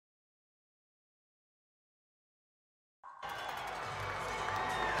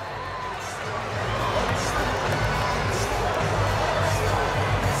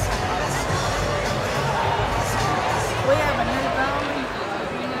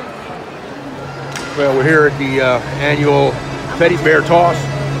Well, we're here at the annual Teddy Bear Toss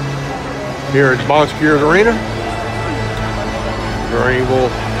here at Bon Secours Arena. Greenville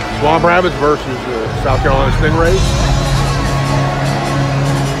Swamp Rabbits versus South Carolina Stingrays.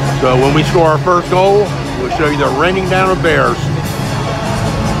 So when we score our first goal, we'll show you the raining down of bears.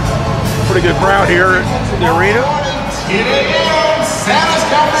 Pretty good crowd here at the arena. Here it is, Santa's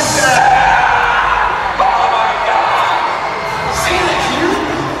coming down. Oh my God! Santa here?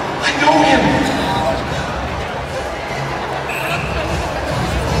 I know him.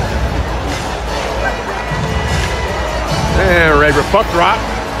 And ready for puck drop.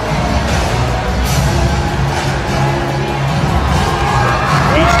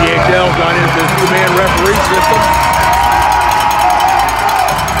 ECHL got into the two-man referee system.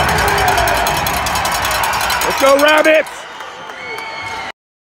 Let's go, Rabbits!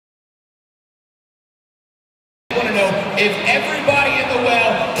 I want to know if everybody in the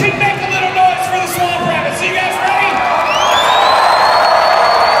well can make a little noise for the Swamp Rabbits. Are you guys ready?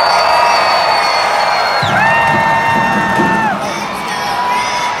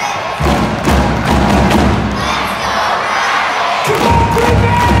 Come on,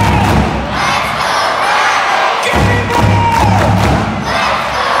 Greenville! Give me more!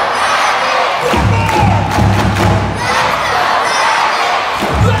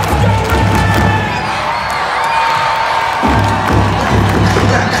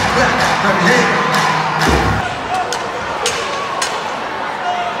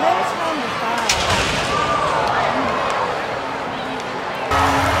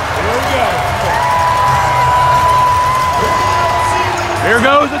 Here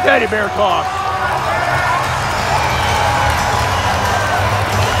goes the Teddy Bear Toss.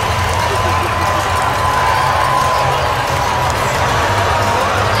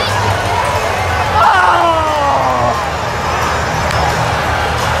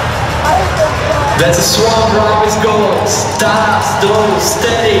 That's a Swamp Rabbits goal. Stops those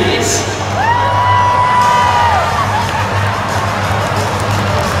steadies.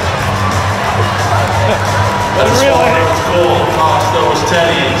 That's a Swamp Rabbits goal. Stops those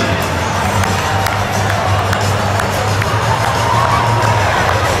steadies.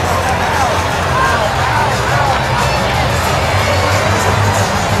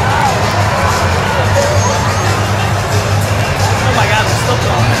 Oh my God, it's still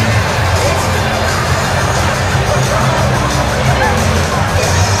going.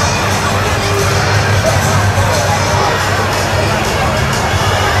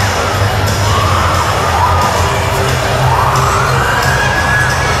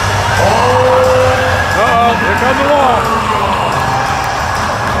 Comes along.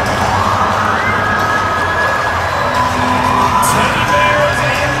 Teddy Bears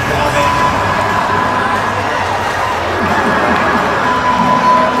incoming.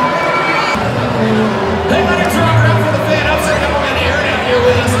 Hey, my name's Robert. I'm for the fan. I'm sitting up on Aaron out here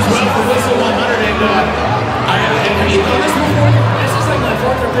with us as well for Whistle 100. And have you done this before? This is like my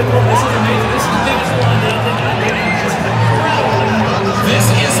fourth or fifth one. This is amazing. This is the biggest one that I think I've been in. This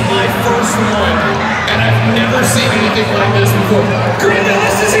is my first one, and I've never seen anything like this before. Greenville,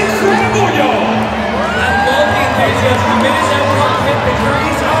 this is incredible, y'all! I love the enthusiasm. The minute that puck hit the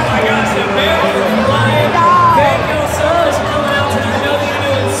crease, oh my gosh, the bears are flying. Thank you so much for coming out tonight. I know that you're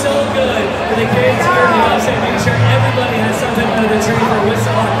doing so good for the kids here in the offset, making sure everybody has something under the tree for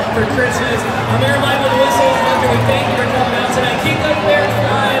Whistle for Christmas. I'm here live with Whistle. We thank you for coming out tonight. Keep those bears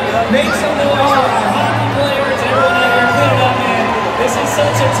flying. Make some noise for our hockey players. Everyone out here, clean it up, man. This is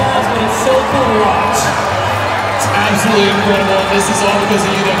such a time, but it's so cool to watch. It's absolutely incredible. This is all because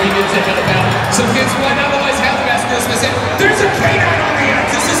of you that we get to hit about. Some kids who might not otherwise have the best Christmas yet. There's a K9 on the end.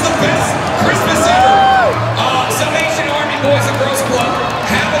 This is the best Christmas ever. Salvation Army Boys and Girls Club,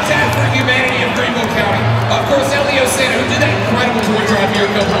 Habitat for Humanity of Greenville County. Of course, Elio Santa, who did that incredible toy drive here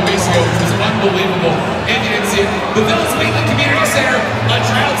a couple of weeks ago, which was unbelievable. And you didn't see it. The Village Wheatland Community Center, a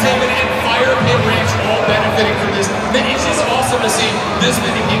Child's Haven, and Fire Pit Ranch all benefiting from this. Man, it's just awesome to see this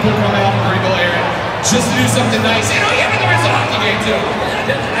many people come out in the Greenville area just to do something nice. And oh yeah, but there is a hockey game too.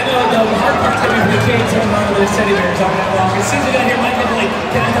 I know the hard part to me for the kids who run with those teddy bears all night long. As soon as they got here, Mike would be like,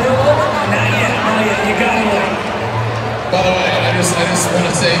 can I throw it over? Not yet, not yet. You gotta wait. By the way, I just want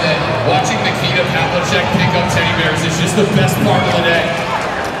to say that watching Nikita Pavlicek pick up teddy bears is just the best part of the day.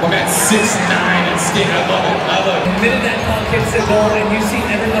 My man's 6'9" and skate. I love it. I love it. The minute that puck hits the goal and you see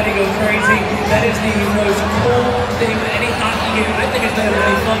everybody go crazy, that is the most cool thing in any hockey game. I think it's better than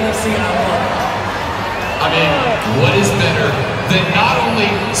any fun we'll see online. I mean, what is better than not only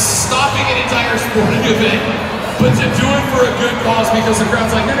stopping an entire sporting event, but to do it for a good cause because the crowd's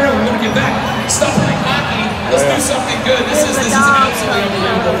like, no, we're going to get back. Stop playing hockey. Let's do something good. This is absolutely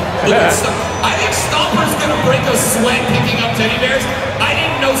unbelievable. Look at stuff. I think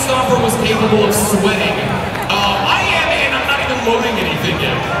never was capable of sweating. I am, and I'm not even loading anything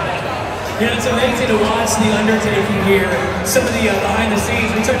yet. Yeah, it's amazing to watch the undertaking here. Some of the behind the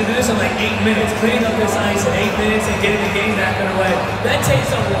scenes, we tried to do this in like 8 minutes, cleaning up this ice in 8 minutes and getting the game back underway. That takes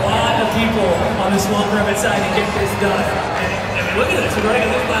a lot of people on the Swamp Rabbit side to get this done. And I mean, look at this, we're running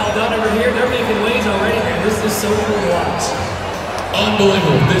this pile done over here. They're making waves already, man. This is so cool to watch.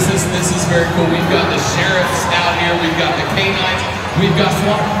 Unbelievable. This is very cool. We've got the sheriffs out here. We've got the canines. We've got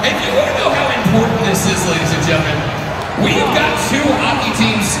Swamp. And you want to know how important this is, ladies and gentlemen? We've got 2 hockey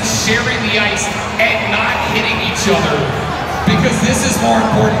teams sharing the ice and not hitting each other because this is more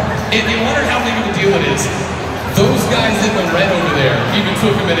important. And you wonder how big of a deal it is. Those guys in the red over there even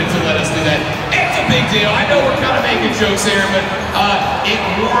took a minute to let us do that. It's a big deal. I know we're kind of making jokes here, but it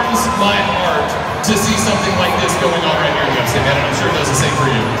warms my heart to see something like this going on right here in the upstate, man, and I'm sure it does the same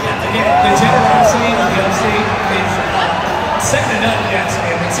for you. Yeah, again, the generosity of the upstate is second to none, yes,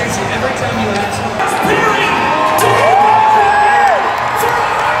 man. But seriously, every time you ask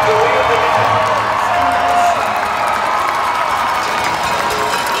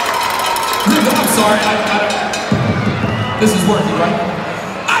I'm sorry, this is working, right?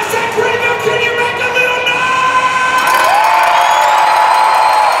 I said, Greenville, can you make a little noise?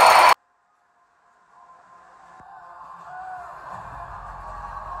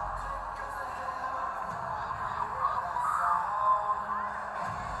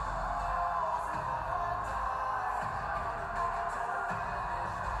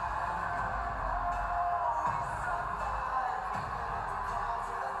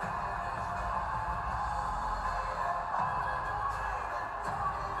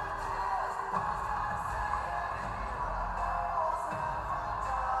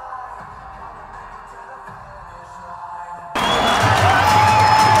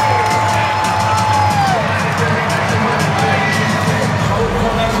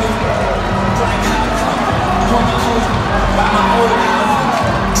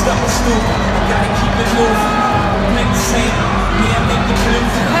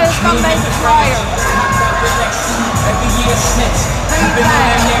 Who's gonna make the flyer? Who's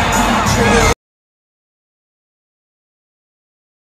that?